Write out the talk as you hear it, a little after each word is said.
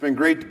been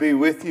great to be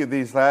with you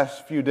these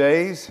last few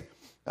days.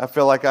 I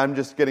feel like I'm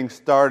just getting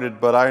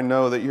started, but I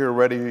know that you're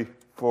ready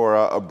for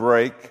a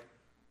break.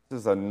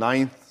 This is a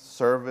 9th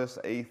service,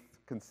 8th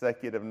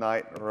consecutive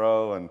night in a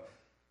row, and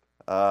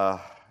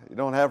you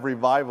don't have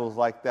revivals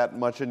like that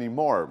much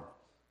anymore.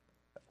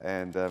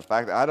 And in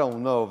fact, I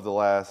don't know of the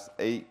last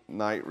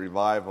 8-night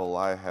revival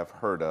I have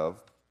heard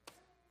of.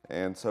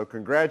 And so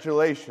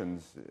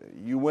congratulations,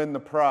 you win the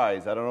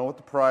prize. I don't know what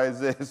the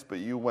prize is, but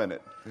you win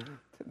it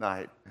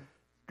tonight.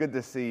 Good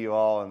to see you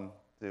all and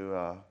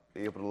to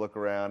be able to look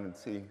around and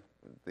see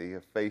the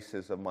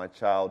faces of my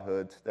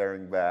childhood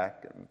staring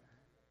back. And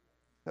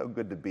so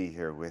good to be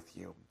here with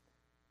you.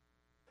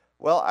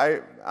 Well,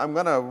 I'm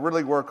going to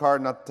really work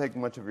hard not to take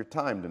much of your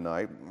time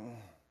tonight.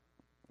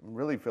 I'm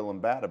really feeling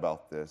bad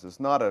about this. It's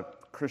not a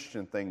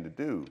Christian thing to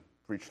do,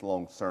 preach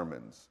long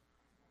sermons.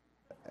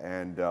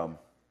 And I'm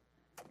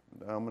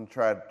going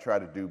to try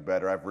to do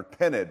better. I've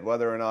repented.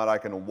 Whether or not I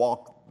can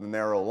walk the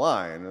narrow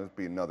line, that'd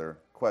be another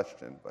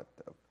question, but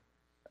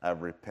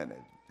I've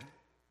repented.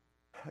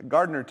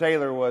 Gardner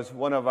Taylor was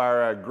one of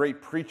our great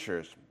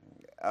preachers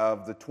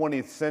of the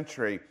 20th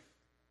century,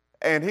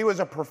 and he was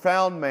a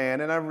profound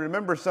man, and I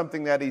remember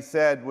something that he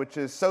said, which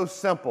is so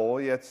simple,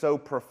 yet so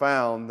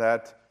profound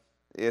that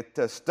it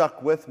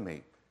stuck with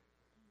me.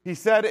 He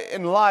said,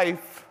 in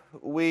life,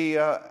 we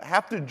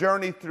have to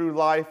journey through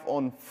life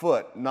on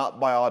foot, not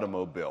by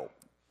automobile.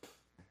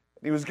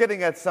 He was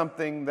getting at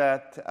something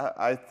that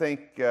I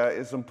think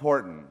is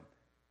important.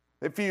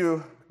 If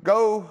you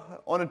go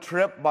on a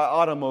trip by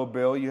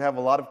automobile, you have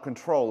a lot of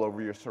control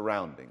over your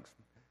surroundings.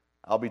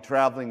 I'll be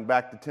traveling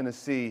back to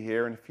Tennessee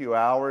here in a few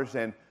hours,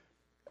 and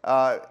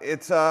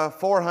it's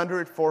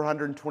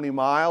 420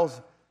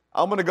 miles.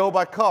 I'm going to go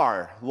by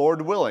car.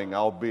 Lord willing,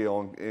 I'll be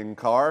in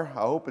car.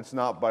 I hope it's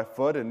not by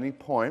foot at any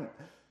point.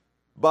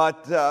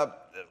 But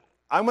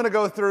I'm going to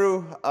go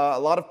through a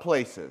lot of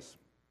places.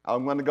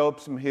 I'm going to go up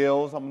some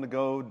hills. I'm going to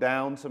go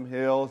down some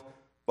hills.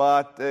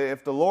 But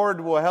if the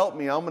Lord will help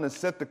me, I'm going to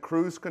set the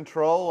cruise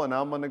control, and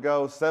I'm going to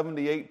go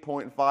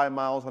 78.5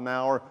 miles an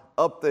hour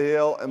up the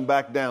hill and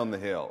back down the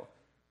hill.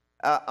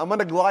 I'm going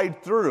to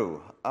glide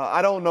through.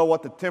 I don't know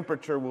what the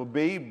temperature will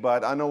be,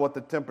 but I know what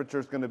the temperature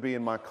is going to be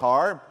in my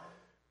car.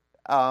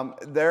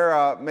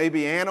 There may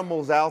be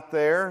animals out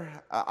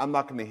there. I'm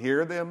not going to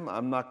hear them.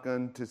 I'm not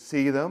going to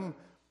see them.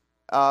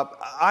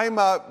 I'm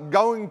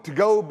going to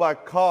go by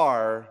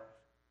car,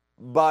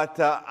 but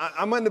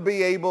I'm going to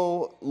be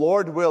able,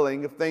 Lord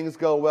willing, if things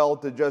go well,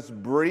 to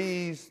just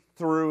breeze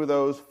through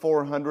those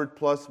 400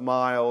 plus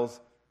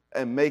miles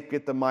and make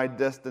it to my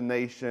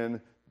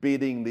destination,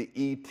 beating the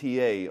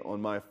ETA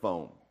on my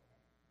phone.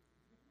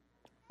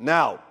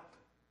 Now,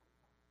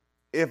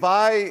 if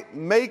I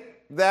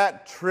make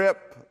that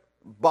trip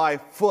by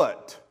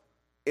foot,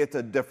 it's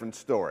a different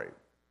story.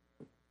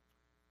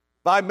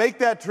 If I make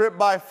that trip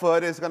by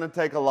foot, it's going to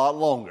take a lot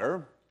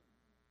longer.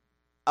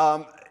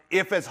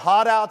 If it's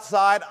hot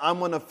outside, I'm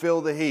going to feel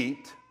the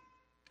heat.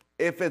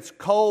 If it's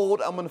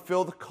cold, I'm going to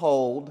feel the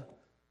cold.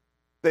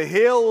 The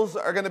hills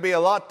are going to be a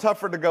lot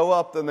tougher to go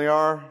up than they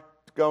are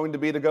going to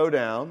be to go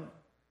down.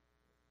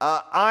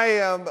 I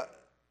am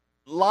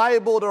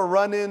liable to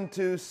run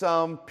into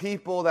some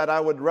people that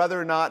I would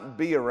rather not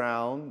be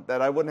around,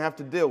 that I wouldn't have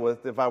to deal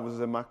with if I was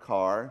in my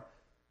car.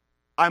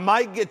 I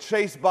might get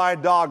chased by a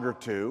dog or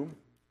two.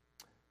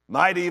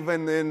 Might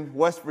even in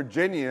West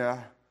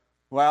Virginia,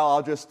 well,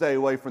 I'll just stay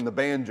away from the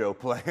banjo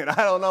playing.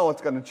 I don't know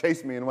what's going to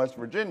chase me in West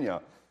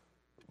Virginia.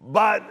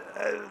 But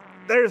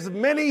there's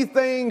many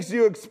things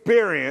you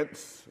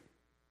experience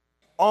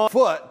on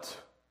foot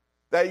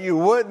that you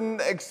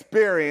wouldn't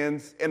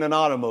experience in an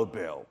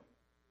automobile.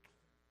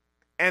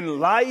 And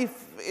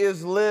life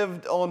is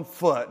lived on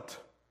foot,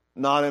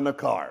 not in a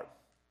car.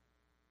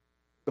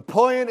 The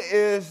point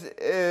is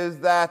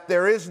that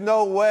there is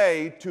no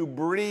way to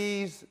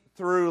breeze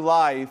through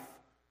life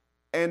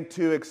and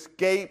to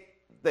escape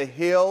the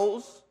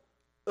hills,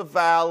 the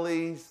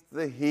valleys,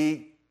 the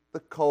heat,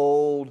 the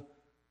cold,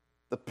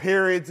 the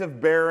periods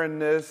of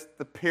barrenness,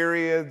 the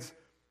periods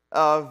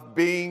of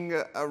being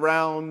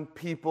around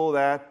people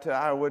that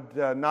I would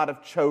not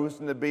have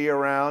chosen to be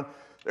around.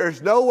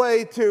 There's no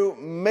way to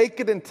make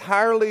it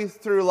entirely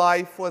through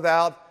life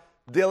without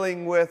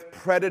dealing with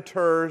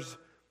predators.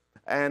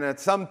 And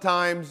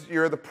sometimes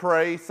you're the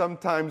prey,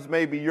 sometimes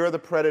maybe you're the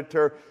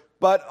predator.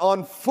 But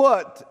on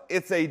foot,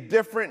 it's a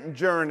different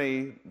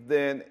journey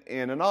than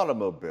in an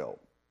automobile.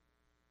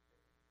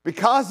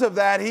 Because of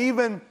that,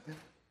 even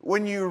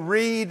when you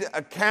read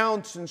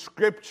accounts in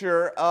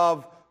Scripture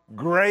of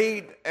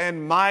great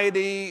and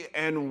mighty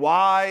and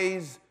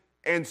wise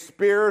and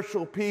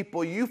spiritual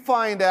people, you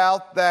find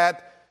out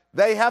that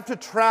they have to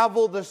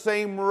travel the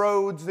same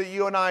roads that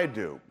you and I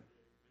do.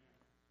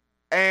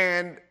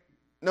 And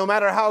no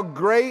matter how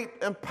great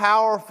and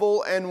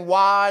powerful and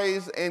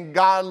wise and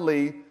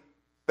godly,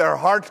 their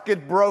hearts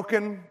get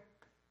broken.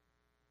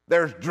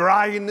 There's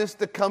dryness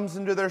that comes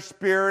into their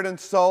spirit and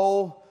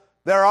soul.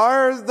 There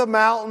are the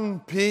mountain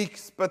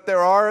peaks, but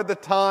there are the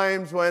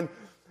times when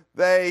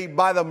they,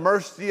 by the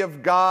mercy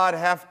of God,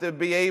 have to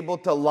be able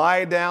to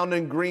lie down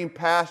in green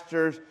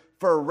pastures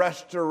for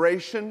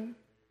restoration.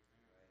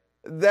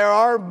 There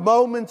are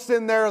moments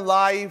in their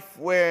life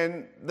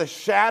when the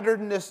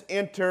shatteredness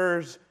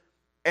enters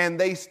and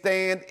they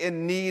stand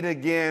in need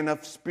again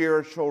of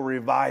spiritual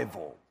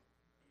revival.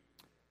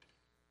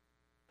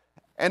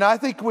 And I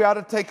think we ought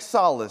to take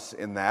solace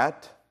in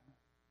that.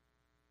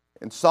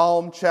 In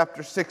Psalm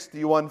chapter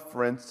 61,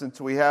 for instance,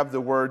 we have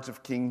the words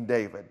of King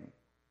David.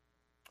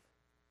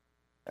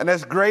 And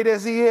as great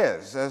as he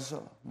is, as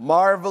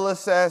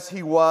marvelous as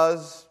he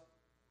was,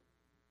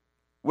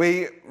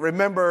 we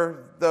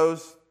remember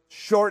those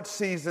short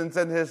seasons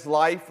in his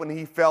life when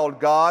he felt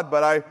God,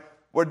 but I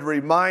would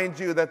remind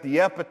you that the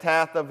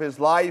epitaph of his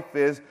life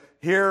is,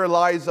 "Here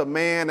lies a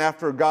man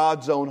after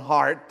God's own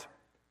heart."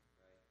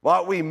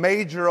 What we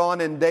major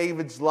on in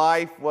David's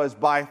life was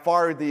by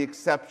far the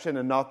exception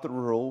and not the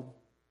rule.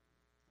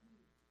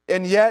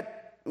 And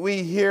yet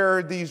we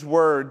hear these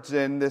words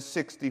in the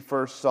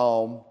 61st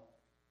Psalm.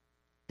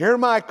 "Hear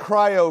my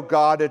cry, O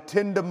God,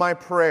 attend to my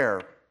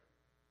prayer.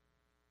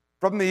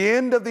 From the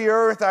end of the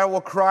earth I will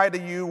cry to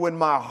you when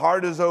my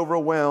heart is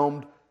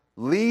overwhelmed.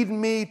 Lead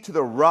me to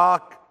the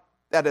rock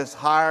that is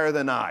higher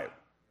than I."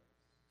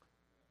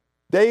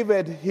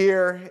 David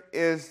here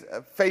is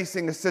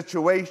facing a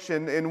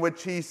situation in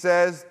which he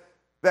says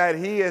that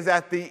he is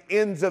at the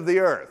ends of the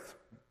earth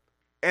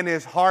and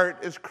his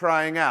heart is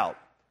crying out.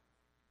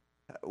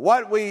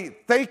 What we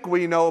think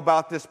we know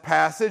about this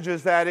passage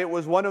is that it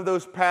was one of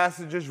those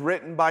passages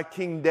written by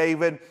King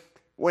David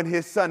when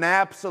his son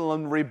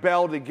Absalom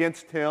rebelled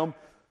against him,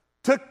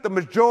 took the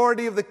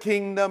majority of the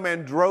kingdom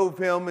and drove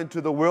him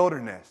into the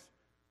wilderness.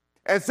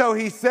 And so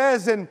he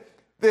says in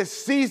this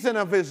season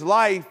of his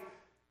life,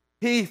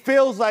 he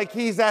feels like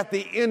he's at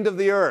the end of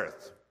the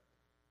earth.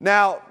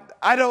 Now,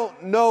 I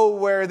don't know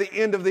where the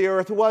end of the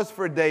earth was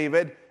for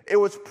David. It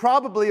was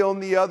probably on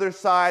the other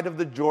side of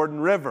the Jordan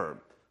River.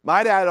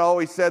 My dad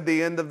always said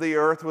the end of the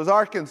earth was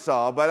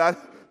Arkansas, but I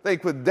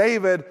think with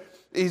David,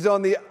 he's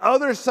on the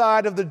other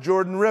side of the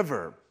Jordan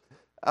River.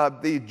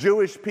 The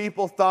Jewish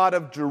people thought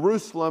of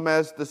Jerusalem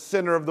as the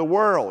center of the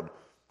world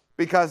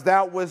because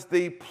that was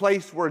the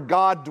place where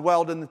God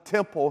dwelled in the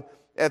temple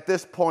at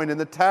this point in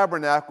the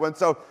tabernacle. And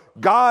so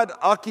God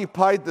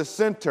occupied the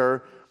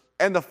center,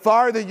 and the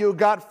farther you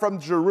got from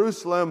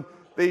Jerusalem,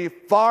 the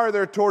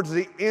farther towards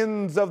the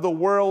ends of the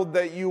world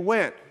that you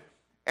went.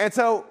 And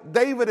so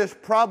David is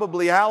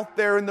probably out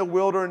there in the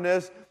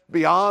wilderness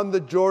beyond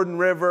the Jordan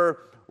River,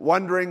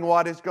 wondering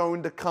what is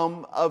going to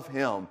come of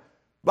him.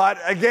 But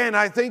again,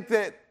 I think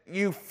that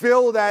you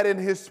feel that in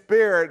his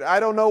spirit. I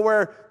don't know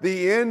where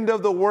the end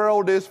of the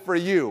world is for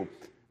you.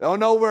 I don't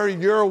know where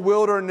your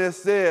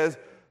wilderness is.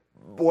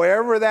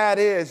 Wherever that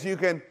is, you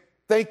can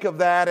think of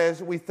that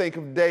as we think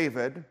of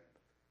David.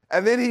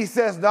 And then he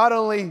says, not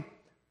only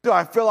do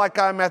I feel like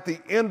I'm at the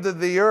end of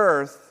the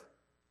earth,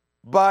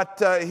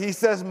 but he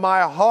says,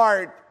 my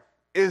heart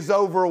is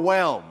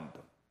overwhelmed.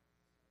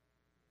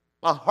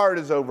 My heart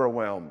is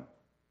overwhelmed.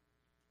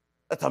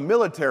 That's a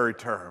military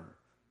term.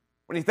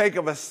 When you think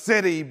of a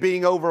city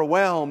being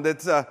overwhelmed,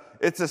 it's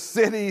a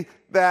city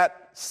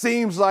that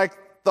seems like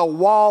the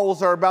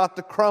walls are about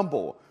to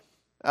crumble.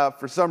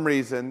 For some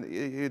reason,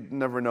 you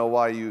never know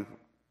why you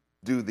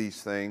do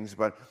these things,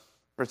 but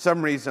for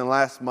some reason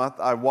last month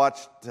I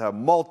watched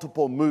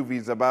multiple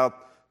movies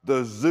about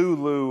the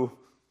Zulu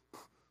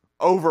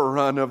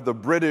overrun of the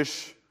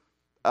British,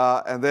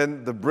 and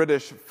then the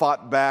British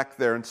fought back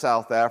there in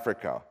South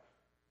Africa.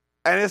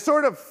 And it's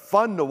sort of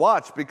fun to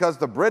watch because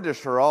the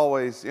British are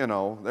always,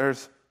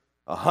 there's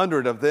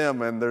 100 of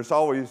them and there's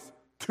always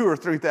 2,000 or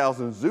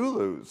 3,000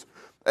 Zulus.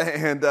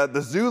 And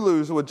the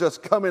Zulus would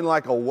just come in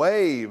like a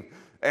wave,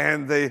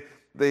 and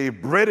the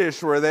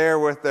British were there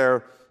with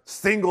their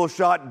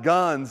single-shot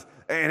guns,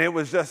 and it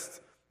was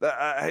just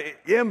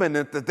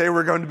imminent that they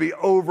were going to be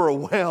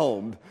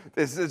overwhelmed.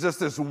 This is just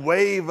this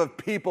wave of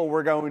people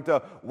were going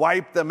to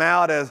wipe them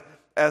out as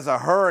a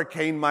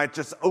hurricane might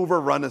just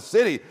overrun a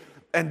city.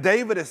 And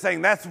David is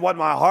saying, that's what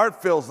my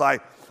heart feels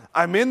like.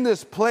 I'm in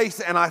this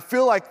place and I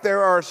feel like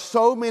there are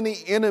so many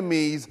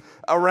enemies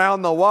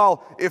around the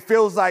wall. It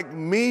feels like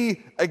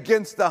me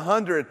against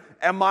 100,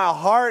 and my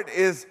heart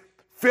is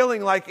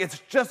feeling like it's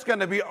just going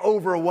to be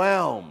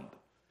overwhelmed.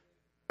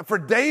 For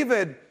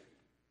David,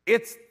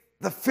 it's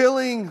the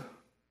feeling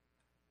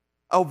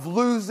of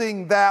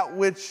losing that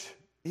which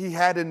he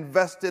had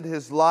invested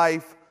his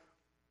life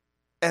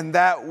and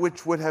that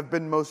which would have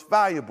been most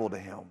valuable to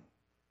him.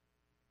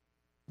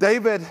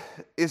 David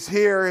is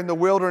here in the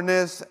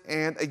wilderness,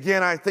 and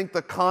again, I think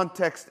the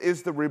context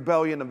is the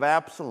rebellion of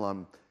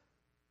Absalom.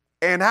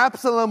 And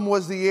Absalom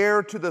was the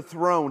heir to the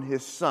throne,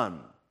 his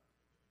son.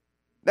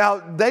 Now,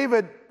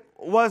 David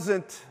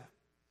wasn't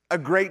a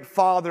great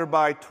father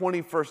by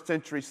 21st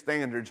century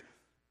standards.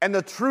 And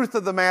the truth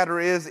of the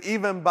matter is,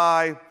 even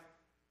by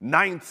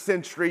 9th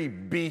century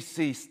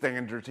BC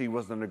standards, he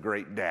wasn't a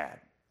great dad.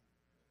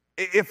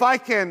 If I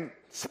can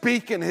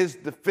speak in his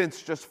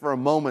defense just for a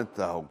moment,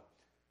 though,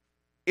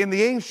 in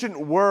the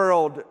ancient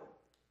world,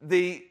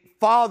 the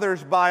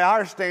fathers by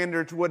our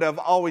standards would have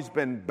always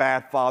been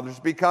bad fathers,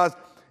 because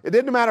it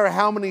didn't matter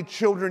how many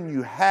children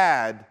you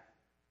had,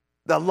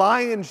 the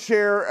lion's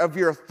share of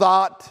your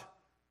thought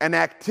and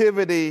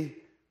activity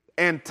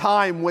and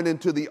time went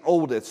into the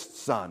oldest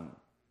son.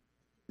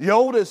 The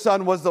oldest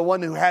son was the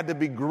one who had to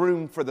be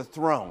groomed for the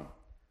throne.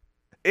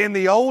 In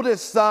the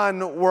oldest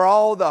son were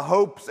all the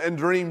hopes and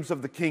dreams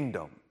of the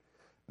kingdom.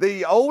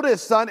 The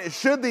oldest son,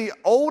 should the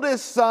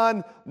oldest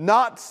son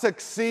not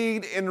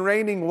succeed in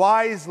reigning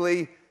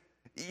wisely,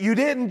 you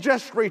didn't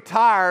just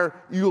retire,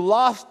 you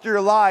lost your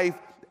life,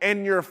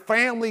 and your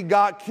family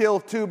got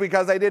killed too,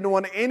 because they didn't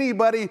want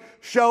anybody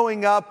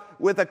showing up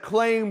with a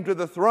claim to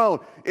the throne.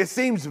 It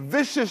seems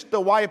vicious to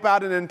wipe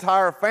out an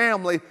entire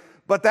family,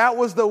 but that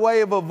was the way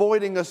of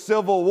avoiding a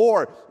civil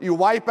war. You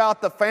wipe out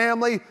the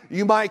family,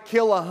 you might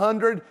kill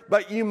 100,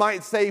 but you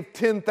might save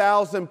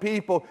 10,000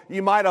 people.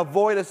 You might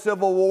avoid a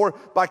civil war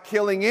by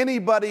killing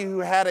anybody who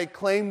had a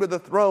claim to the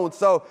throne.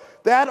 So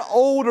that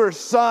older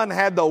son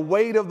had the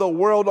weight of the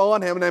world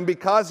on him, and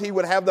because he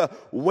would have the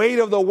weight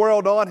of the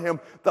world on him,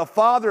 the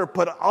father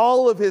put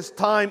all of his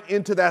time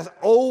into that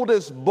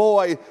oldest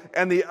boy,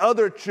 and the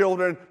other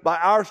children, by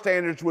our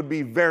standards, would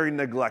be very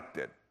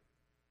neglected.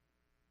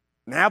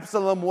 And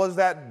Absalom was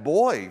that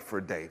boy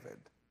for David.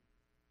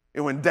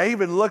 And when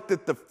David looked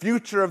at the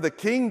future of the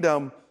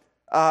kingdom,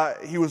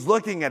 he was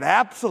looking at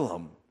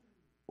Absalom.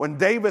 When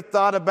David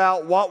thought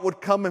about what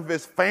would come of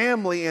his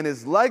family and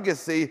his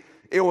legacy,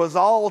 it was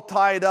all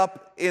tied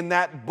up in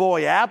that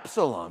boy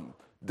Absalom,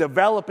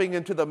 developing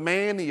into the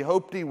man he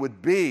hoped he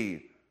would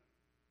be.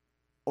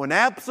 When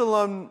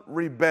Absalom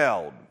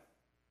rebelled,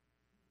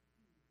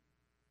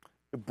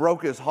 it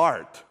broke his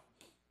heart.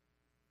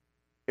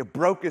 It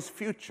broke his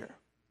future.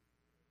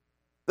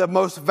 The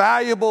most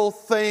valuable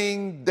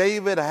thing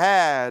David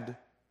had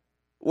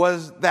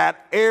was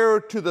that heir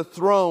to the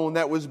throne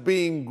that was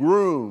being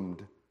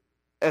groomed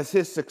as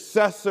his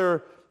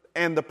successor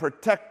and the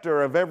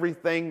protector of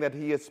everything that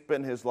he had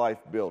spent his life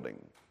building.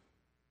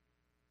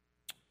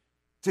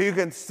 So you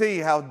can see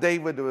how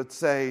David would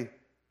say,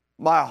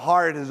 my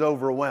heart is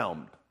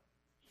overwhelmed.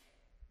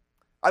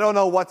 I don't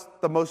know what's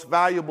the most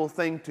valuable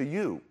thing to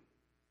you.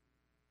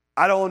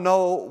 I don't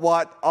know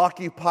what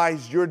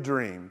occupies your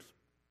dreams.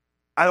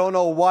 I don't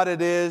know what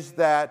it is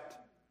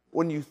that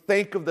when you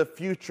think of the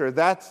future,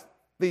 that's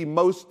the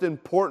most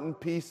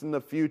important piece in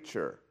the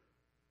future.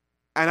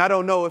 And I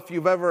don't know if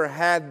you've ever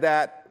had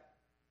that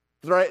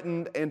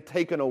threatened and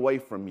taken away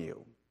from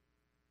you.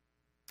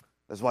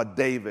 That's what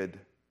David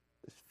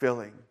is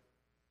feeling.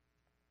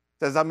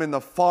 He says, I'm in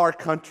the far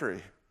country.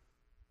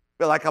 I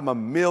feel like I'm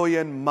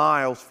 1,000,000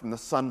 miles from the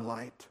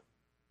sunlight.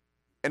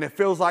 And it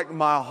feels like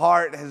my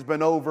heart has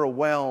been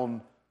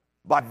overwhelmed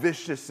by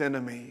vicious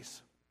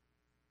enemies.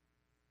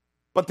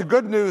 But the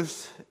good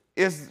news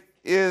is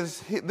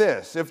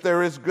this, if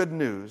there is good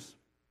news.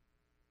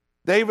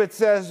 David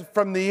says,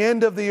 from the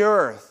end of the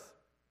earth,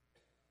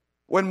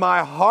 when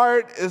my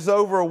heart is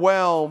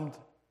overwhelmed,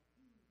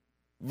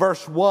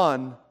 verse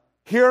 1,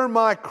 hear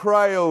my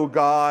cry, O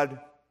God,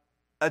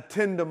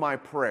 attend to my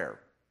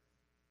prayer.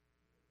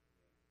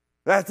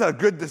 That's a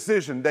good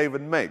decision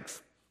David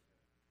makes.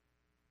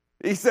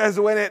 He says,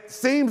 when it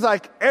seems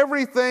like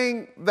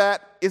everything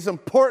that is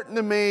important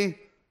to me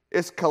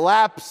is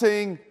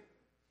collapsing,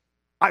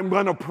 I'm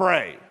going to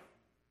pray.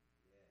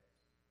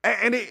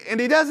 And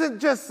he doesn't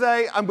just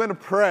say, I'm going to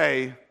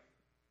pray.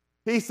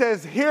 He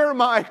says, hear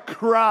my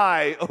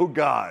cry, O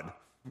God.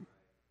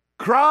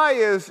 Cry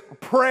is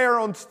prayer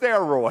on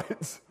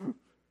steroids.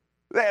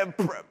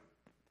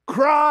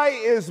 Cry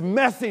is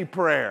messy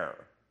prayer.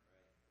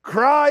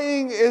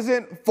 Crying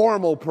isn't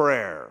formal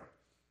prayer.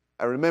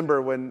 I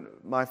remember when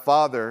my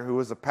father, who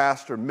was a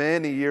pastor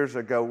many years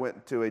ago,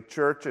 went to a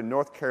church in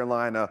North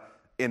Carolina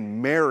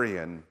in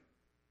Marion,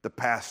 the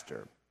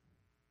pastor.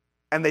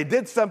 And they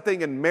did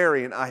something in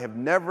Marion I have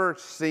never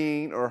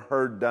seen or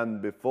heard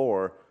done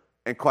before.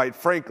 And quite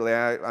frankly,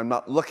 I'm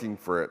not looking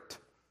for it.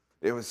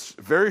 It was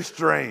very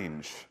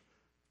strange.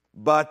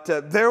 But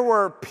there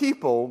were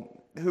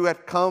people who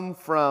had come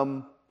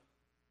from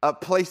a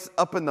place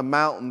up in the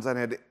mountains and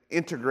had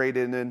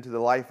integrated into the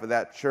life of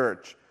that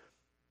church.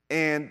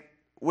 And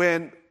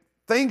when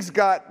things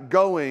got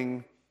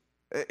going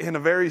in a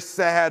very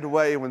sad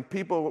way, when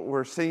people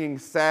were singing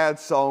sad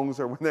songs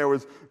or when there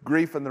was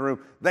grief in the room,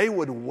 they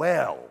would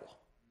wail.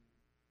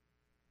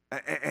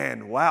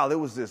 And wow, there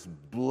was this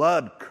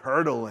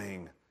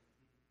blood-curdling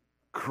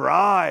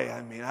cry.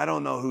 I mean, I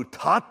don't know who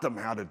taught them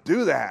how to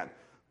do that,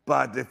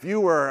 but if you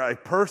were a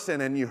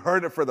person and you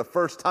heard it for the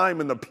first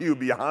time in the pew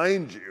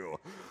behind you,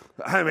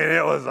 I mean,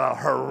 it was a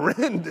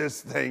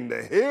horrendous thing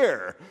to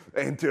hear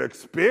and to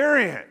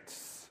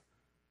experience.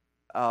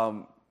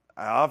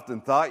 I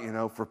often thought,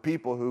 for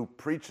people who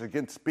preach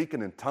against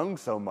speaking in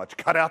tongues so much,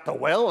 cut out the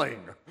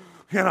wailing.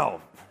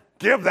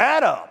 Give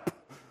that up.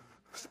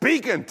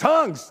 Speak in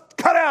tongues,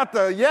 cut out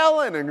the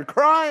yelling and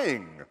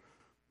crying.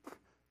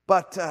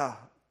 But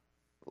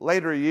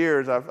later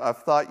years, I've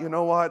thought, you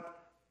know what?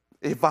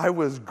 If I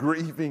was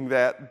grieving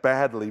that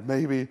badly,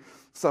 maybe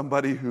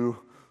somebody who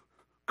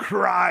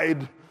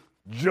cried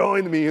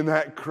join me in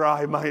that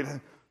cry might,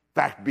 in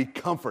fact, be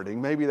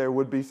comforting. Maybe there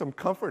would be some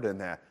comfort in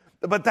that.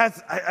 But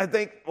that's, I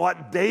think,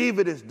 what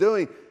David is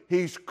doing.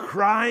 He's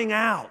crying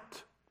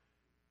out.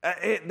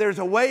 There's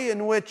a way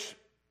in which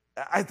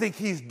I think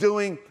he's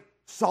doing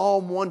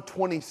Psalm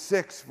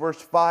 126,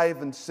 verse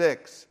 5 and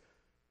 6,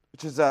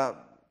 which is a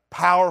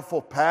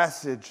powerful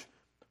passage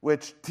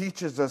which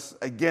teaches us,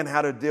 again,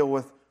 how to deal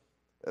with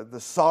the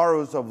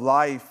sorrows of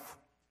life.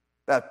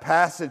 That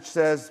passage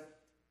says,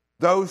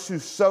 "Those who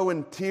sow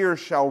in tears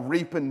shall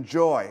reap in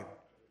joy.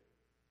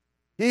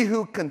 He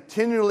who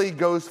continually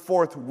goes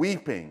forth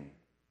weeping,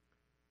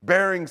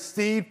 bearing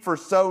seed for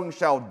sowing,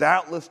 shall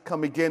doubtless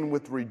come again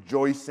with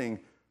rejoicing,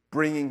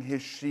 bringing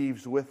his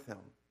sheaves with him."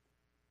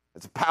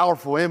 It's a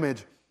powerful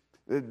image.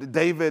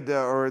 David,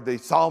 or the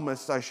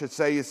psalmist, I should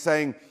say, is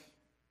saying,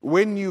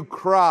 when you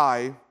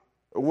cry,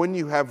 when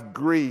you have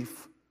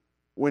grief,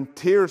 when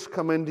tears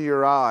come into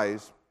your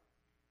eyes,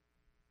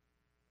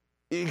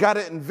 you got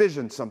to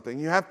envision something.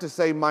 You have to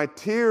say, my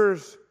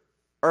tears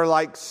are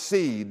like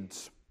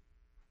seeds,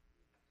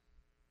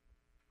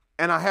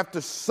 and I have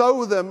to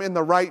sow them in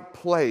the right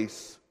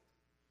place.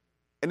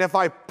 And if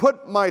I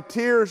put my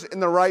tears in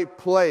the right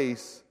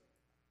place,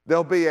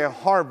 there'll be a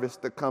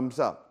harvest that comes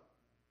up.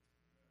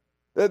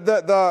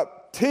 The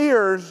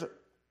tears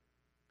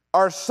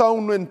are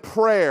sown in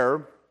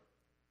prayer.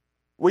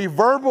 We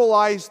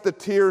verbalize the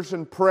tears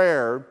in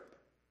prayer,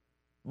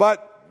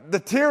 but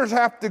the tears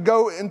have to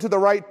go into the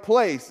right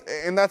place.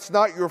 And that's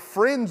not your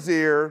friend's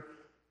ear.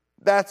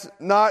 That's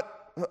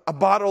not a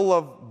bottle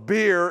of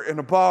beer in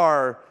a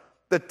bar.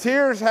 The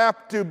tears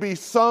have to be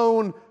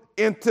sown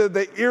into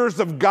the ears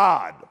of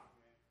God.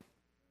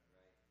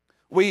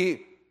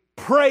 We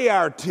pray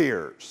our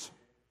tears.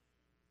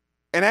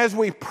 And as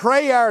we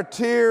pray our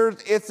tears,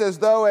 it's as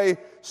though a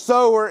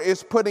sower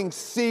is putting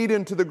seed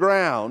into the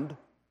ground.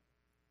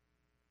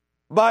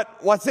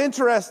 But what's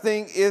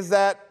interesting is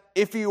that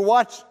if you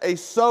watch a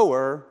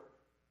sower,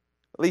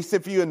 at least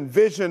if you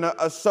envision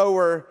a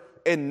sower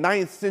in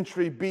 9th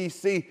century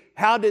BC,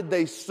 how did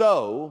they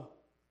sow?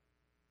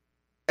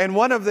 And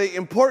one of the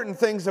important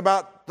things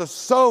about the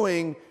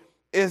sowing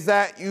is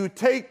that you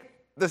take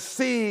the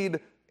seed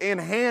in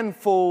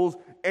handfuls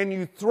and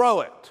you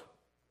throw it.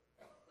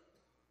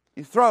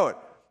 You throw it.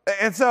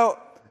 And so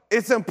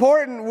it's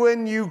important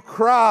when you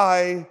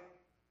cry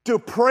to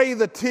pray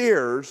the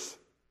tears.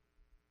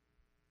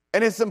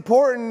 And it's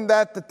important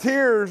that the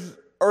tears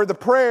or the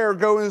prayer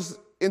goes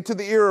into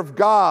the ear of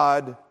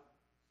God.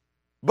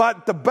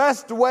 But the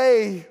best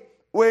way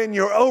when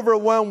you're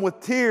overwhelmed with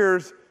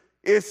tears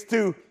is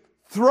to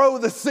throw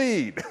the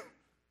seed.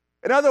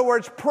 In other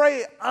words,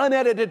 pray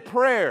unedited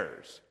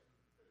prayers.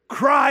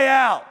 Cry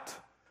out.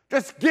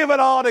 Just give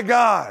it all to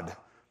God.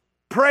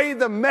 Pray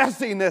the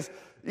messiness.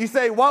 You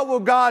say, what will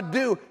God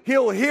do?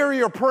 He'll hear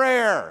your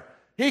prayer.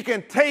 He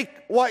can take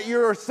what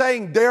you're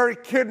saying.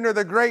 Derek Kidner,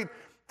 the great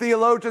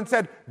theologian,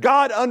 said,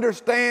 God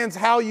understands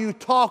how you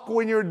talk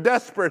when you're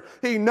desperate.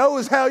 He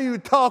knows how you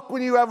talk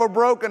when you have a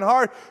broken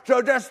heart.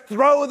 So just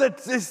throw the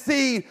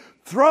seed.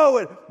 Throw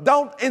it.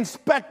 Don't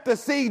inspect the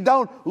seed.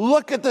 Don't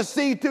look at the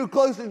seed too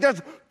closely.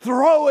 Just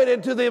throw it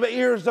into the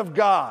ears of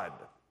God.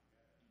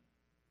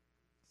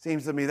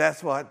 Seems to me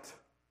that's what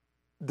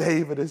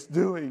David is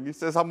doing. He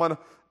says, I'm going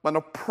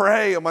to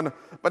pray. I'm going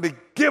to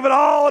give it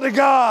all to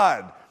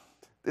God.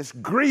 This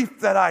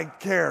grief that I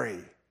carry.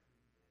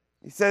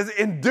 He says,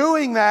 in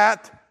doing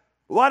that,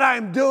 what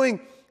I'm doing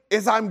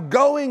is I'm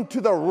going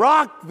to the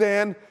rock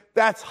then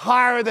that's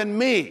higher than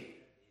me.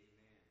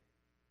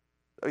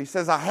 So he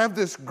says, I have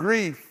this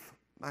grief.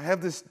 I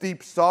have this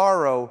deep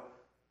sorrow.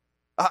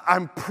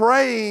 I'm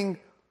praying,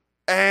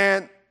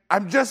 and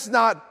I'm just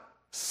not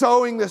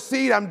sowing the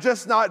seed. I'm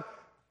just not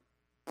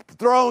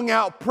throwing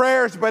out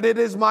prayers, but it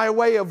is my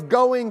way of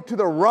going to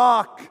the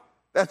rock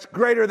that's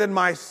greater than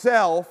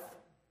myself.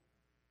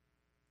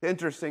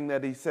 Interesting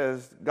that he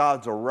says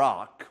God's a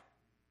rock.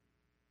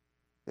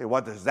 Hey,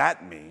 what does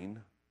that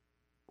mean?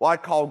 Why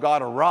call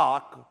God a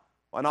rock?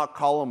 Why not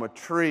call him a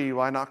tree?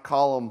 Why not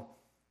call him,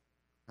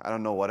 I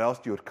don't know what else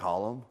you would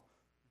call him,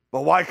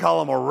 but why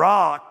call him a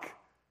rock?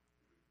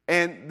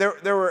 And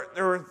there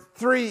were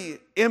three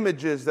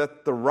images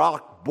that the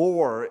rock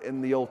bore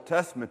in the Old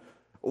Testament.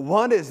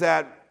 One is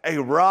that a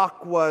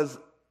rock was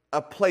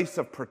a place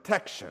of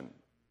protection.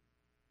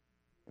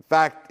 In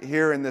fact,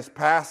 here in this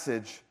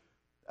passage,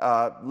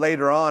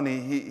 later on,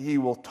 he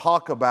will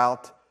talk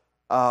about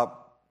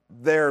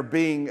there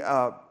being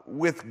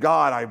with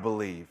God, I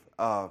believe.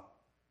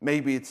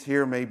 Maybe it's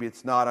here, maybe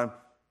it's not.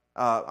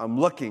 I'm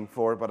looking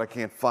for it, but I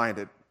can't find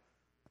it.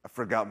 I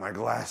forgot my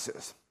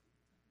glasses.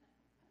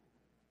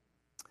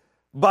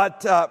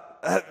 But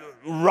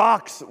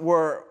rocks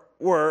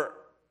were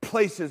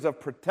places of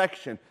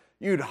protection.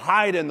 You'd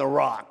hide in the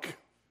rock.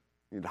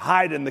 You'd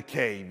hide in the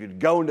cave. You'd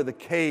go into the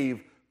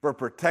cave for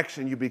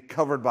protection. You'd be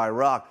covered by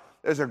rock.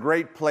 There's a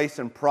great place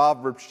in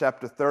Proverbs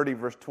chapter 30,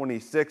 verse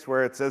 26,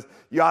 where it says,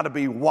 you ought to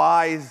be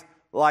wise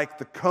like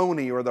the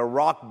coney or the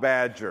rock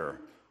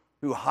badger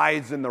who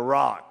hides in the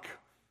rock.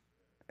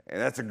 And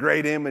that's a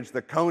great image.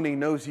 The coney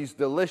knows he's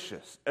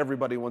delicious.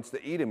 Everybody wants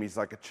to eat him. He's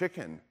like a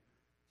chicken.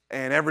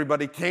 And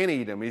everybody can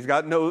eat him. He's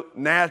got no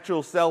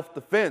natural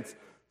self-defense.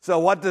 So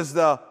what does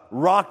the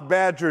rock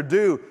badger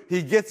do?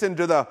 He gets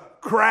into the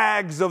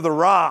crags of the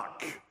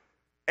rock.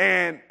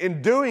 And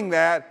in doing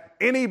that,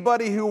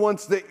 anybody who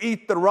wants to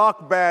eat the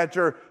rock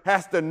badger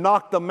has to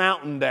knock the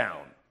mountain down.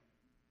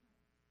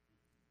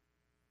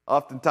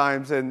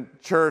 Oftentimes in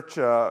church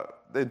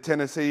in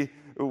Tennessee,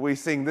 we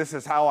sing, "This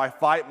is how I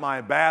fight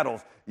my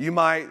battles." You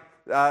might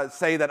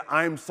say that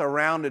I'm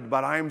surrounded,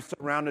 but I'm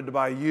surrounded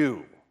by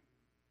you.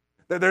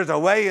 There's a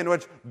way in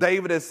which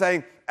David is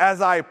saying,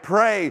 as I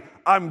pray,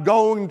 I'm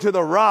going to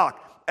the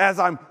rock. As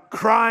I'm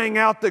crying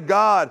out to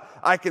God,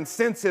 I can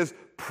sense His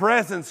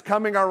presence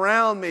coming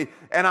around me,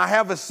 and I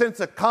have a sense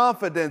of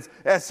confidence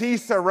as He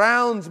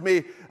surrounds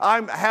me.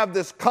 I have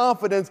this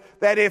confidence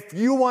that if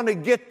you want to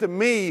get to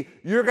me,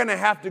 you're going to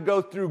have to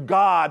go through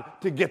God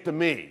to get to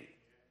me.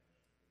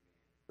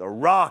 The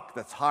rock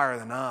that's higher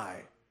than I.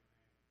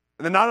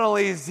 And then not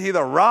only is He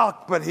the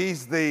rock, but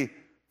He's the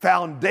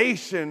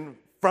foundation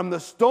from the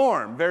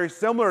storm. Very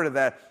similar to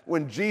that.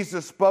 When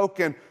Jesus spoke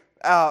in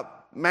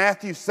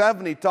Matthew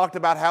 7, He talked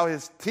about how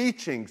His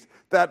teachings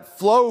that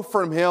flow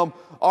from Him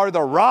are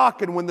the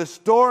rock, and when the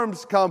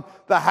storms come,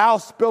 the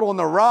house built on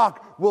the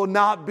rock will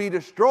not be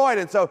destroyed.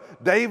 And so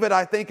David,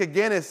 I think,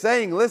 again is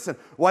saying, listen,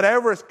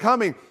 whatever is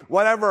coming,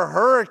 whatever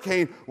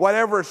hurricane,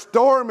 whatever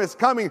storm is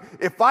coming,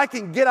 if I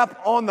can get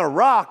up on the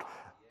rock,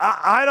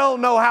 I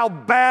don't know how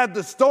bad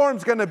the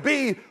storm's going to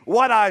be.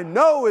 What I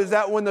know is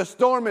that when the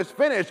storm is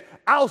finished,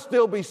 I'll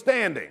still be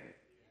standing.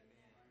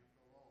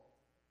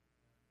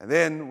 And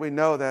then we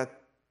know that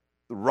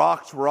the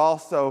rocks were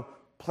also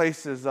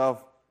places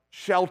of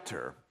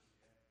shelter.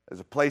 There's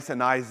a place in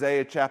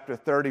Isaiah chapter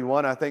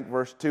 31, I think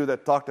verse 2,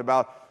 that talked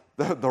about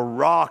the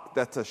rock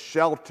that's a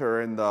shelter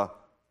in the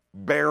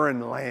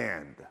barren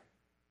land.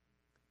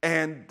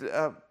 And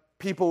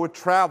people would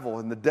travel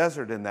in the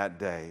desert in that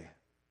day.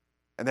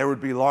 And there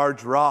would be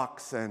large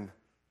rocks, and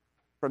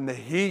from the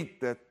heat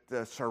that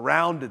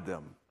surrounded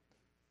them,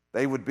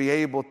 they would be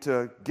able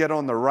to get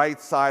on the right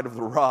side of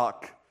the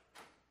rock.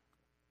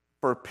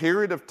 For a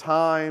period of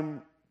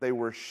time, they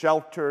were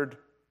sheltered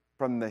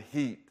from the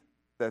heat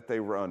that they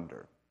were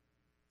under.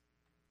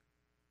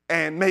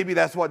 And maybe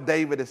that's what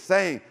David is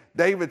saying.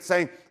 David's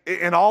saying,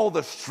 in all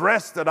the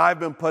stress that I've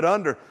been put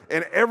under,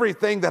 and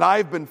everything that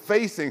I've been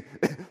facing,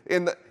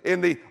 in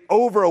the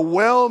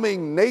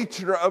overwhelming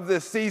nature of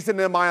this season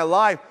in my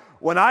life,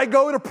 when I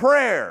go to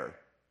prayer,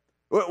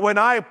 when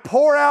I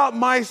pour out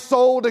my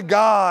soul to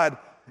God,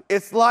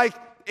 it's like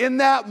in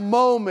that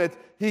moment,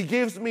 He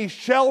gives me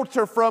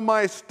shelter from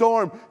my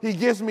storm. He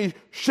gives me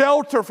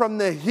shelter from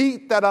the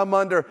heat that I'm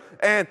under.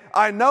 And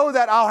I know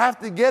that I'll have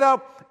to get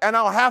up and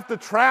I'll have to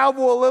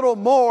travel a little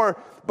more.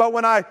 But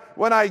when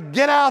I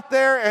get out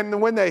there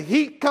and when the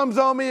heat comes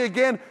on me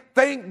again,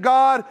 thank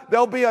God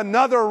there'll be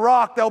another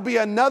rock. There'll be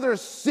another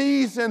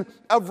season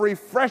of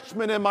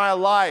refreshment in my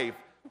life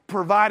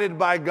provided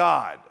by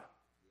God.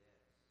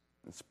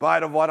 In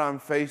spite of what I'm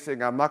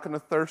facing, I'm not going to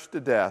thirst to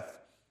death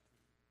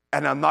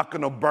and I'm not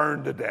going to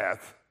burn to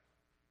death.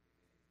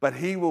 But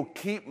He will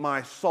keep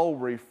my soul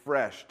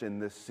refreshed in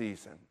this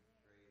season.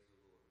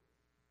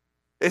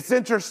 It's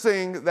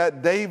interesting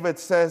that David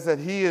says that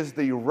he is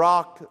the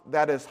rock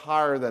that is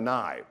higher than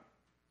I.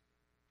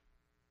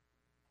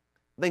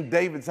 I think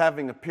David's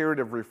having a period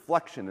of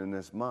reflection in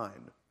his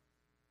mind.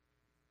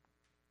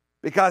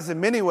 Because in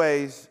many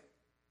ways,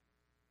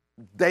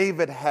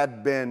 David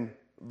had been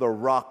the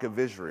rock of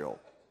Israel.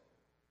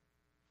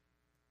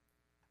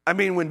 I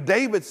mean, when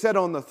David sat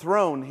on the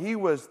throne, he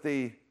was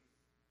the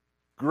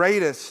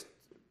greatest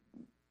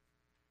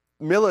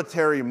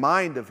military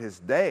mind of his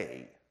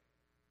day.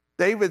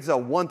 David's a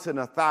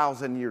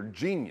once-in-a-thousand-year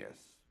genius.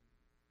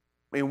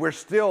 I mean, we're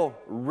still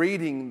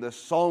reading the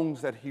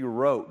songs that he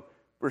wrote.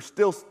 We're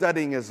still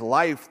studying his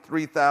life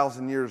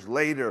 3,000 years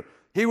later.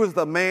 He was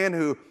the man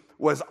who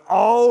was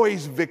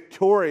always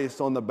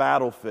victorious on the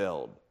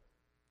battlefield.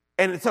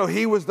 And so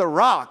he was the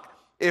rock.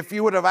 If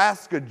you would have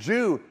asked a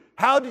Jew,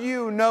 how do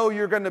you know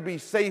you're going to be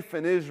safe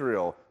in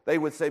Israel? They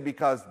would say,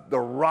 because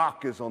the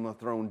rock is on the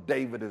throne,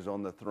 David is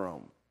on the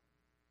throne.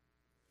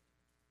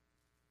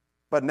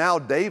 But now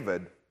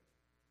David,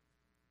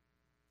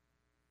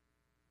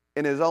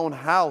 in his own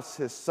house,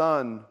 his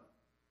son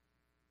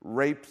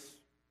rapes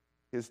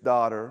his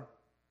daughter.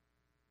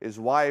 His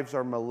wives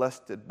are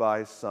molested by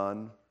his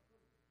son.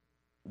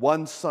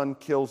 One son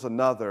kills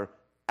another.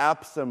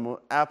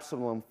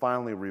 Absalom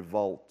finally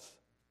revolts.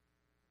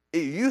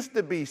 It used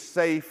to be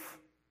safe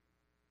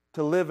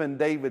to live in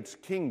David's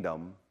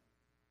kingdom.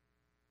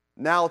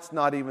 Now it's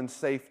not even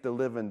safe to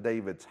live in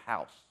David's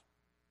house.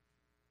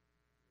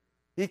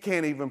 He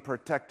can't even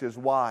protect his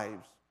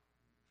wives.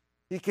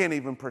 He can't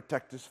even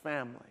protect his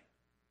family.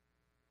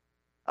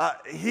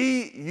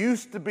 He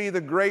used to be the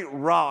great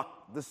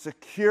rock, the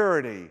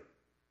security,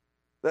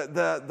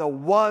 the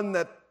one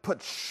that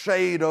put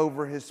shade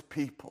over his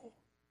people.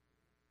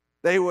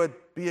 They would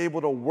be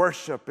able to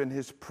worship in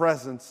his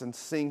presence and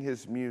sing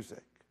his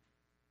music.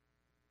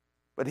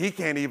 But he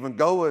can't even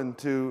go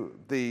into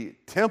the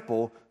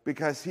temple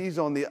because he's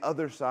on the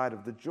other side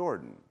of the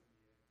Jordan.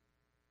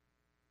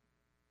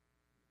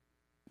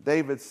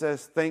 David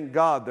says, thank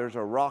God there's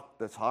a rock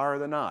that's higher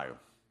than I.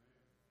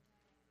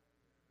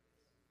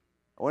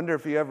 I wonder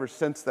if you ever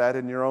sense that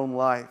in your own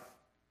life.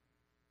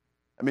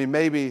 I mean,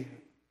 maybe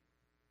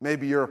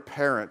you're a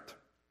parent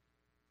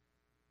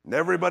and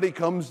everybody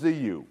comes to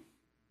you.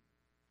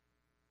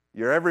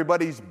 You're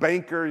everybody's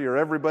banker, you're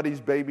everybody's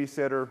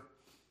babysitter.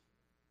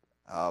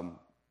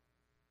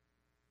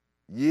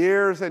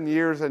 Years and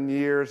years and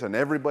years, and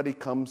everybody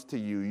comes to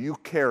you. You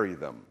carry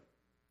them.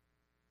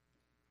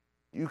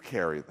 You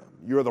carry them.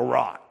 You're the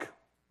rock.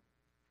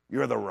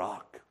 You're the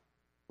rock.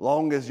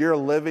 Long as you're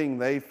living,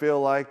 they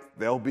feel like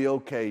they'll be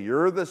okay.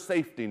 You're the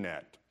safety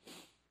net.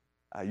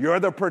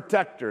 You're the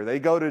protector. They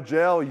go to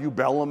jail, you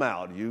bail them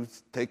out. You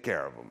take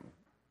care of them.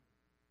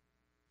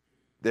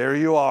 There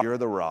you are. You're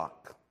the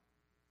rock.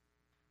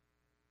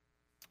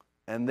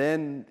 And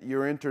then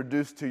you're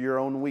introduced to your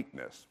own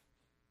weakness.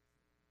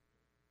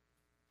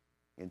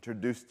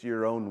 Introduced to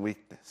your own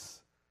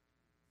weakness.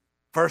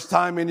 First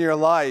time in your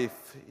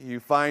life, you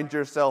find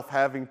yourself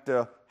having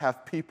to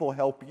have people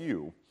help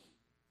you.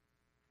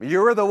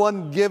 You're the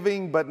one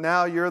giving, but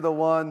now you're the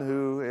one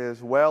who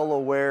is well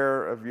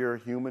aware of your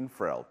human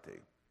frailty.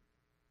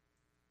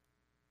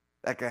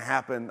 That can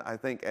happen, I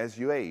think, as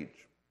you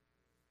age.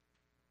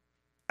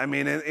 I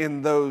mean,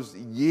 in those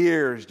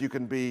years, you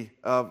can be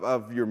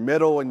of your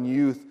middle and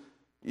youth,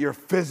 you're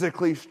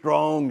physically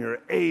strong,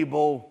 you're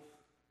able.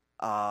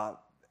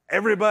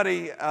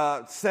 Everybody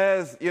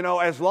says,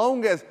 as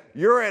long as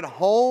you're at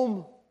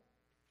home,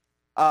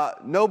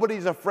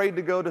 nobody's afraid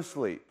to go to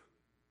sleep.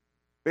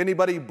 If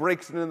anybody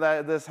breaks into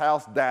this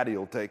house, Daddy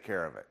will take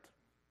care of it.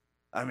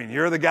 I mean,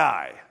 you're the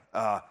guy.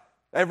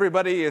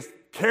 Everybody is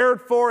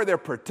cared for, they're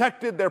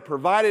protected, they're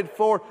provided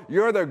for.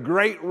 You're the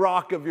great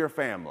rock of your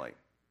family.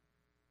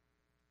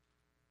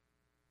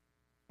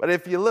 But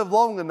if you live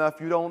long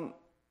enough, you don't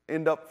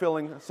end up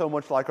feeling so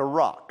much like a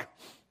rock.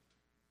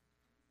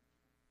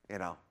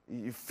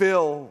 You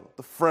feel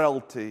the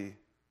frailty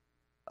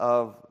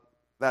of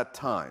that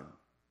time.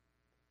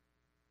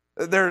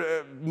 There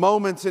are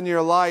moments in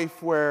your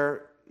life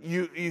where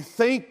you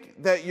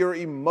think that you're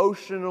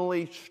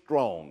emotionally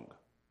strong.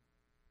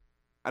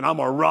 And I'm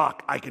a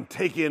rock, I can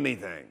take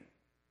anything.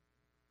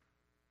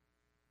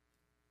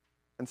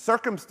 And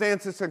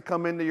circumstances can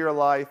come into your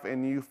life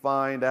and you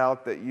find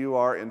out that you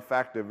are, in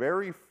fact, a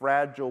very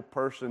fragile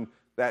person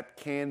that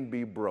can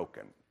be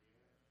broken.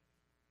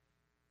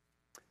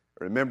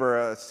 I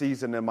remember a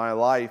season in my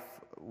life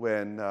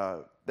when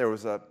there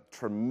was a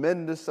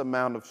tremendous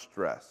amount of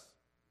stress.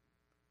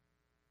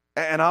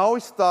 And I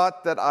always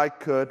thought that I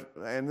could,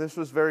 and this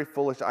was very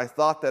foolish, I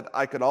thought that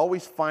I could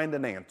always find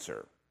an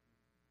answer.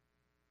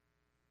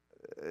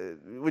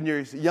 When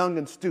you're young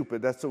and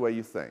stupid, that's the way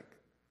you think.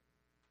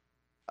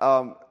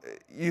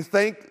 You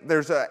think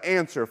there's an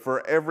answer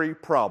for every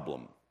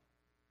problem.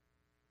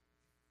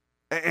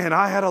 And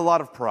I had a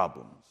lot of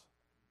problems.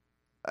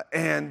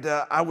 And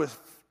I was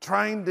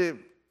trying to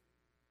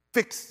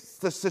fix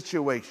the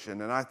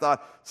situation. And I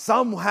thought,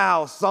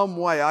 somehow, some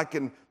way, I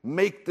can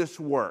make this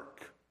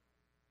work.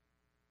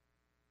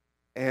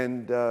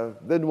 And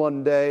then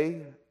one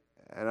day,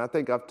 and I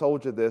think I've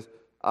told you this,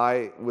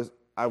 I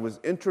was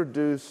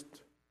introduced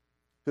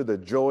to the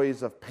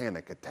joys of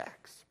panic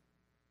attacks.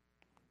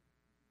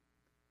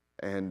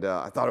 And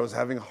I thought I was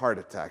having a heart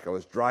attack. I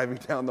was driving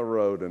down the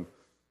road, and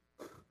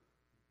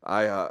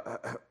I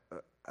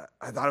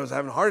thought I was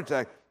having a heart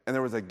attack. And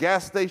there was a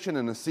gas station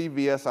and a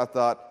CVS. I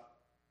thought,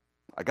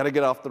 I got to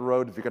get off the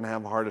road. If you're going to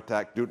have a heart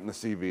attack, do it in the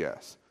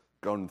CVS.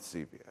 Go into the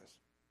CVS.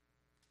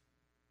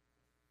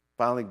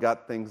 Finally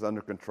got things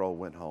under control,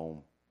 went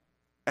home.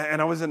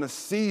 And I was in a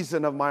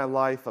season of my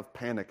life of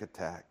panic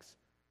attacks.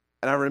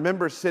 And I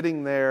remember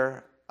sitting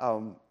there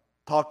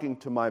talking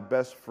to my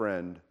best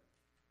friend.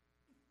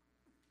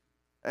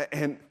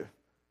 And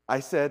I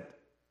said,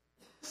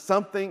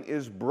 something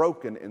is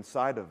broken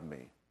inside of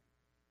me.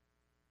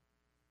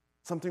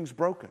 Something's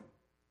broken.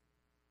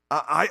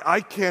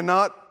 I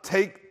cannot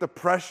take the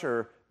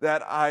pressure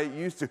that I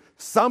used to.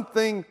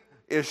 Something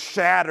is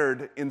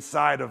shattered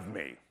inside of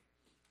me.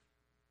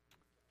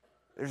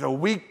 There's a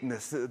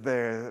weakness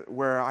there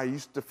where I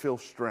used to feel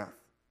strength.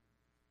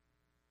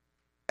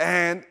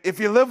 And if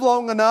you live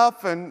long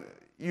enough and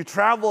you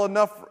travel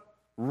enough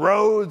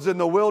roads in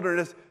the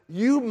wilderness,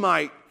 you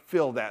might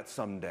feel that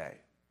someday.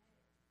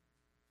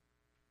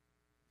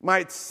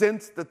 Might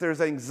sense that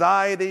there's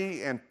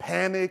anxiety and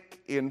panic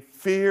and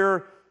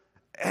fear,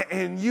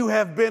 and you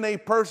have been a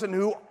person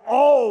who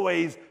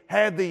always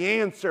had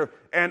the answer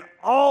and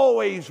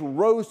always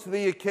rose to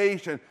the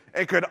occasion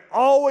and could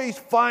always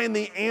find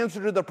the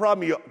answer to the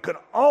problem. You could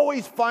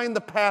always find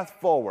the path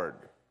forward.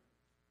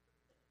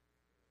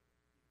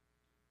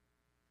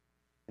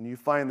 And you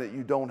find that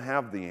you don't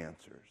have the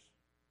answers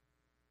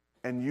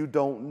and you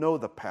don't know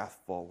the path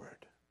forward.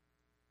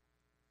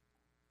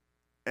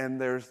 And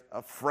there's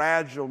a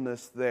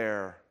fragileness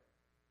there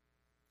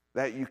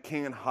that you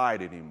can't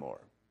hide anymore.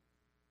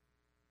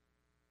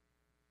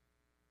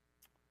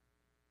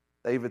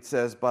 David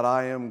says, but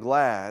I am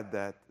glad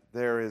that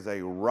there is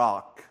a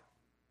rock,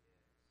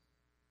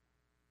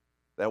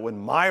 that when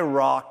my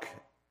rock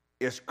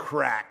is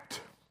cracked,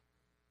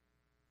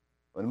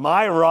 when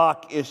my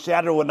rock is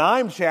shattered, when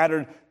I'm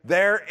shattered,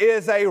 there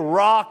is a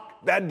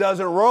rock that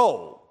doesn't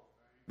roll.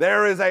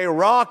 There is a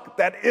rock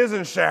that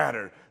isn't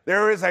shattered.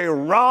 There is a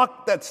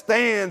rock that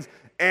stands,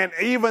 and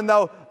even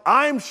though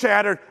I'm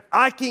shattered,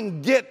 I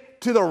can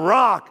get to the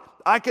rock.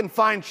 I can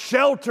find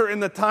shelter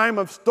in the time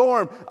of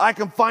storm. I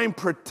can find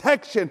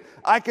protection.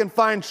 I can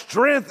find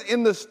strength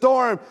in the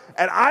storm.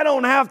 And I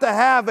don't have to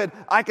have it.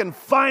 I can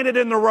find it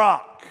in the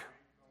rock.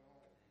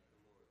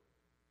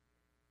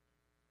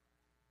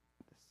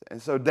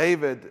 And so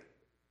David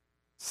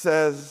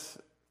says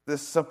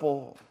this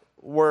simple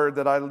word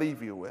that I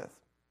leave you with.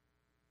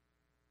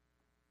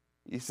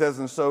 He says,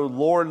 and so,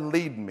 Lord,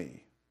 lead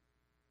me.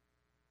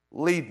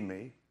 Lead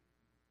me,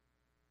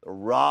 the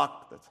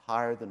rock that's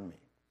higher than me.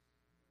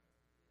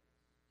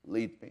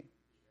 Lead me.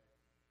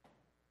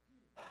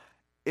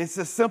 It's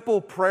the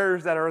simple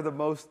prayers that are the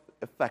most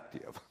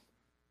effective.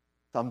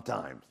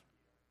 Sometimes.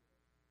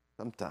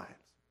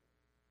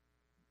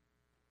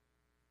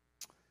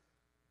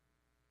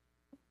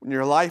 When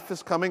your life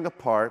is coming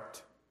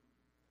apart,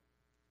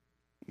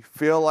 you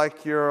feel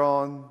like you're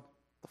on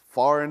the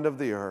far end of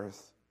the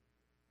earth,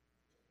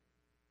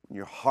 and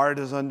your heart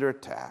is under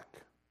attack,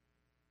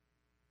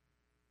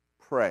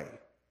 pray.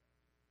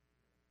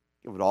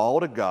 Give it all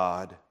to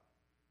God.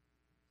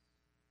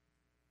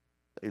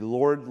 Say,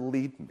 Lord,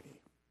 lead me.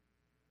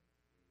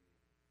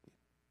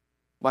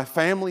 My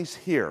family's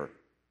here.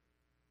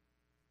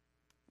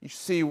 You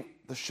see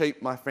the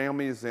shape my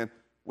family is in.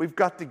 We've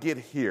got to get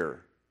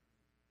here.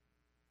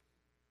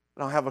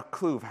 I don't have a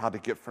clue of how to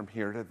get from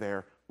here to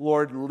there.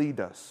 Lord, lead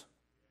us.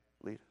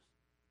 Lead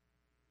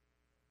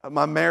us.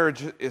 My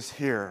marriage is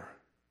here.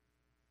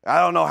 I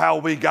don't know how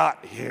we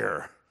got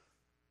here.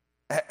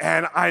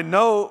 And I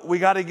know we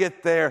got to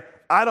get there.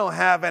 I don't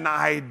have an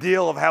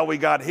ideal of how we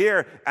got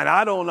here, and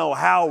I don't know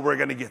how we're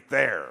going to get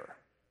there.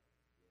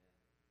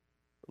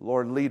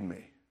 Lord, lead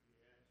me.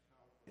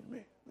 Lead me.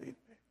 Lead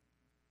me.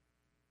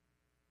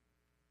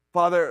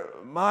 Father,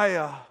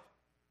 my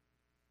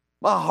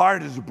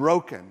heart is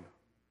broken.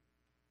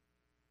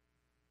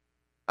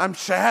 I'm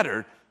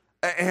shattered,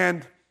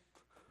 and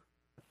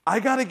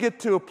I got to get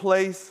to a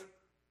place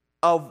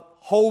of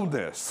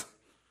wholeness.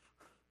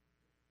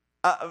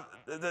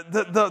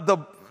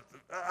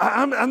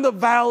 I'm the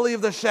valley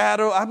of the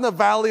shadow. I'm the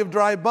valley of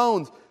dry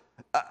bones.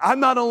 I'm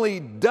not only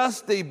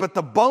dusty, but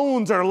the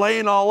bones are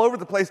laying all over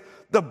the place.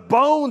 The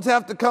bones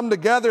have to come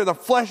together. The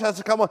flesh has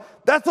to come on.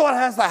 That's what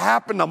has to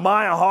happen to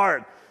my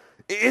heart.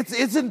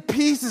 It's in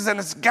pieces, and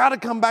it's got to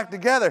come back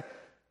together.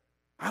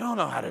 I don't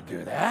know how to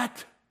do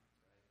that.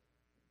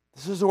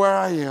 This is where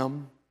I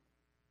am.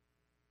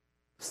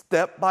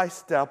 Step by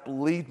step,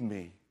 lead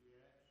me.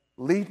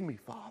 Lead me,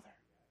 Father.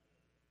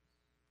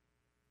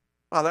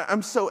 Father,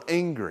 I'm so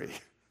angry.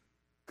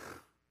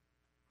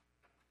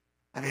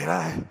 I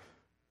mean,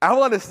 I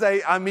want to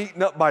say I'm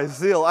eaten up by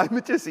zeal.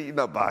 I'm just eaten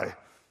up by...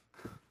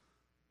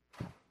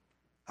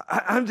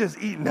 I'm just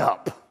eaten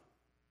up.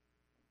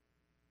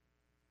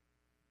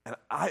 And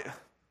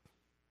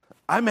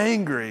I'm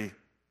angry.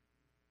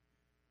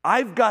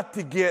 I've got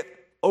to get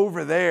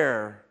over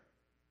there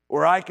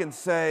where I can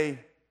say,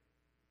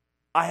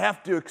 I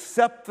have to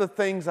accept the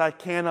things I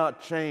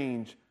cannot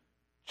change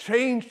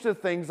the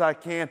things I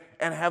can,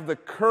 and have the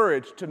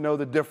courage to know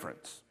the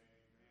difference.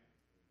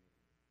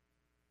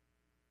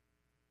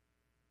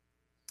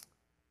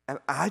 And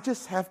I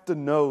just have to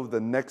know the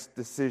next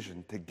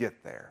decision to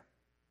get there.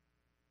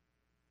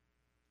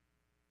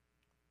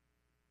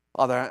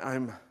 Father,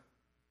 I'm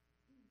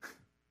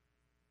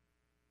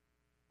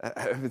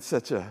in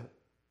such a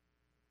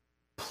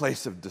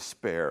place of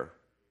despair.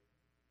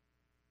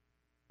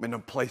 I'm in a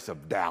place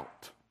of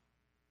doubt.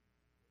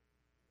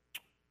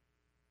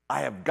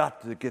 I have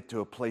got to get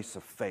to a place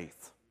of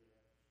faith.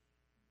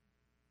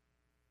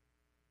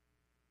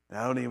 And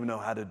I don't even know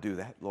how to do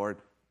that. Lord,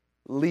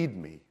 lead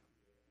me.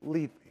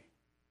 Lead me.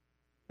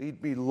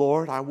 Lead me,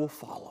 Lord, I will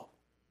follow.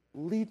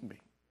 Lead me.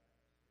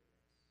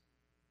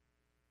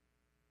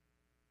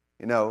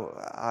 You know,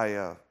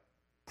 I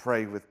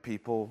pray with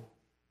people,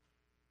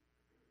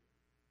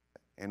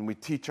 and we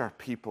teach our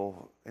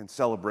people and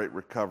celebrate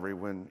recovery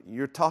when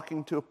you're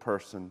talking to a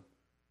person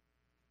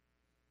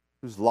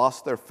who's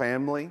lost their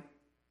family,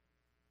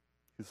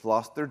 who's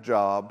lost their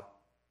job,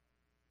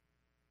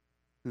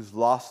 who's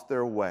lost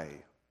their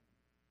way.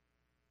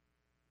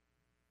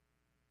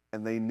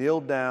 And they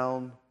kneel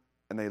down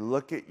and they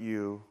look at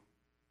you,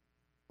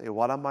 say,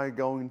 what am I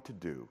going to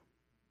do?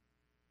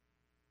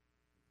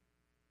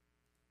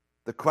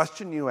 The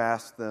question you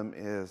ask them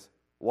is,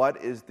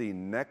 what is the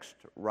next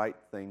right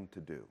thing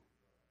to do?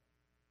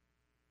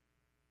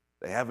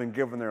 They haven't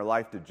given their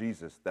life to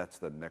Jesus, that's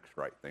the next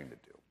right thing to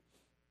do.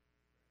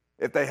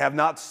 If they have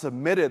not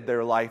submitted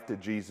their life to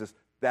Jesus,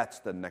 that's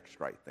the next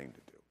right thing to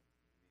do.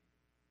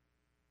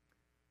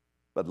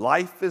 But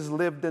life is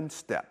lived in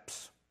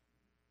steps.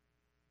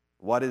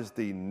 What is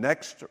the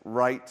next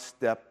right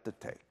step to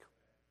take?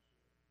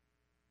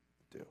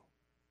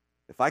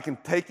 If I can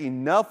take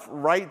enough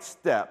right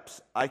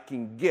steps, I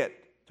can get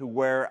to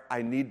where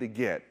I need to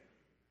get.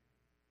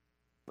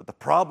 But the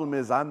problem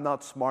is I'm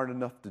not smart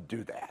enough to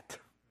do that.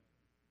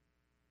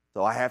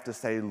 So I have to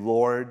say,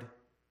 Lord,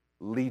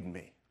 lead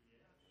me.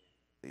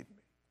 Lead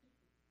me.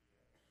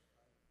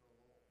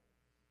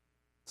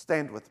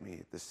 Stand with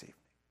me this evening.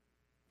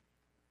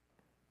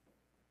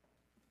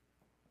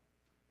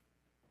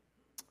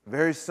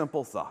 Very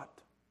simple thought.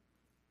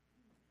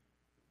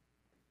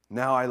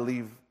 Now I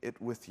leave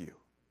it with you.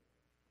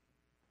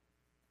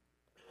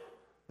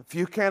 If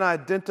you can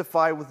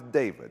identify with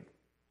David,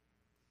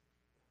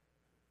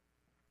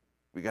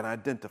 we can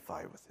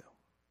identify with him.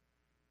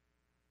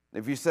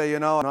 If you say,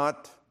 I'm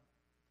not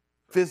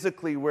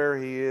physically where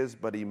he is,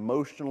 but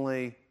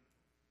emotionally,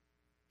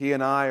 he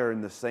and I are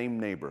in the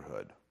same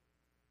neighborhood,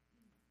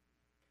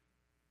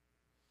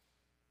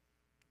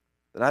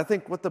 then I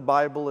think what the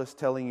Bible is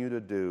telling you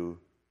to do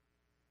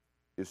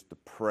is to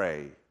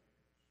pray.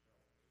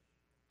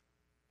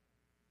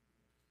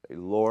 Say,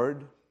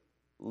 Lord,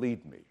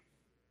 lead me.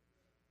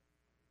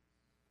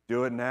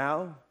 Do it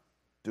now.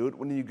 Do it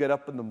when you get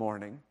up in the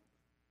morning.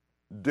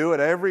 Do it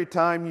every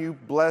time you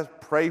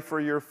pray for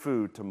your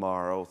food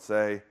tomorrow.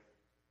 Say,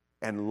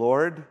 and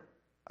Lord,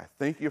 I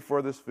thank you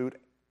for this food,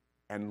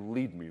 and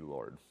lead me,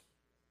 Lord.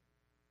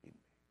 Lead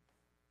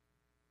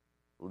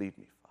me. Lead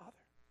me, Father.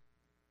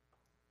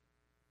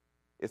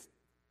 It's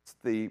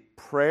the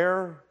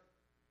prayer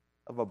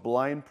of a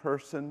blind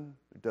person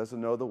who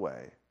doesn't know the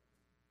way.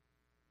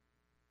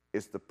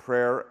 It's the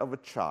prayer of a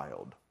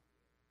child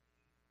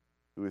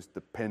who is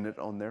dependent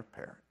on their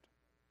parent.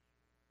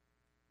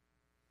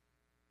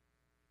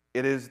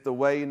 It is the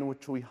way in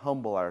which we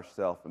humble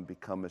ourselves and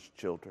become as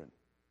children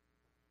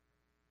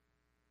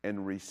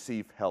and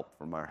receive help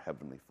from our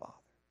Heavenly Father.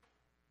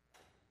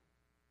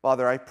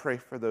 Father, I pray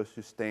for those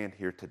who stand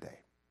here today.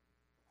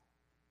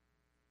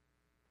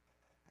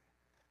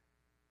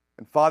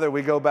 And Father,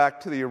 we go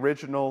back to the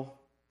original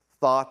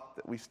thought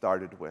that we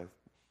started with,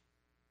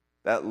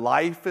 that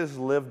life is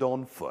lived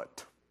on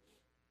foot.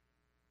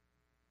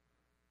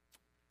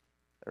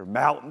 There are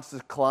mountains to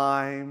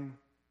climb.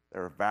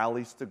 There are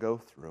valleys to go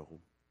through.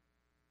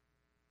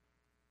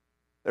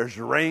 There's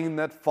rain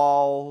that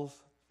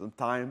falls.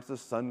 Sometimes the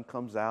sun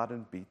comes out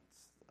and beats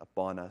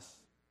upon us.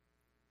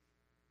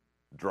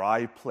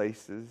 Dry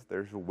places.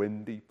 There's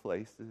windy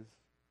places.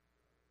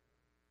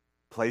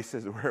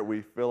 Places where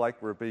we feel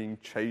like we're being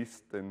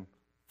chased and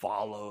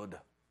followed.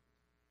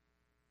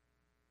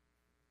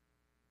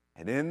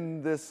 And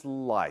in this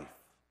life,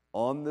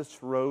 on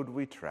this road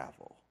we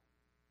travel,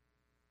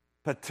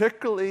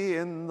 particularly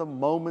in the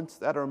moments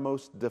that are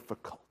most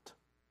difficult,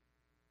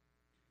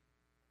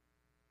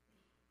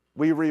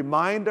 we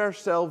remind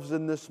ourselves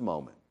in this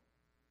moment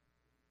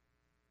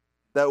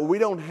that we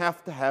don't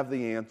have to have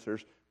the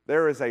answers.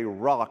 There is a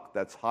rock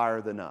that's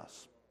higher than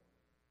us.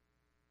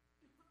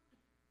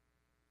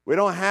 We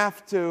don't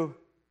have to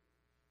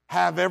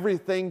have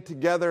everything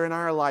together in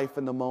our life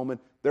in the moment.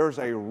 There's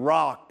a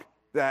rock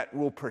that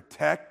will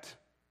protect,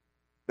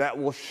 that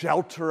will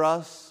shelter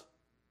us,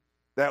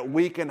 that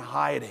we can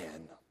hide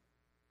in.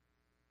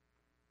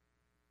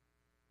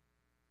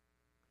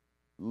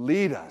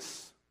 Lead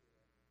us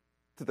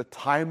to the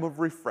time of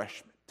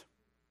refreshment.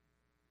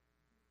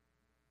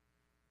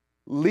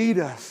 Lead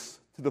us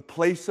to the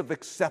place of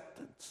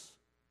acceptance.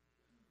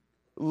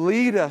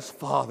 Lead us,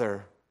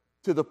 Father,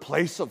 to the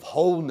place of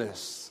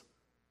wholeness.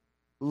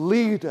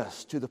 Lead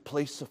us to the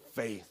place of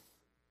faith,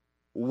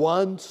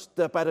 one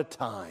step at a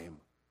time,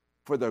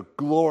 for the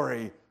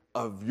glory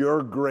of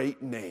your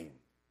great name.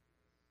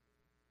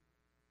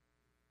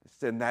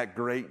 It's in that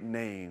great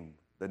name,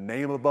 the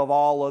name above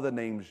all other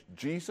names,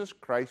 Jesus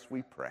Christ,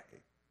 we pray.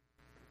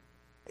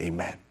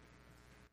 Amen.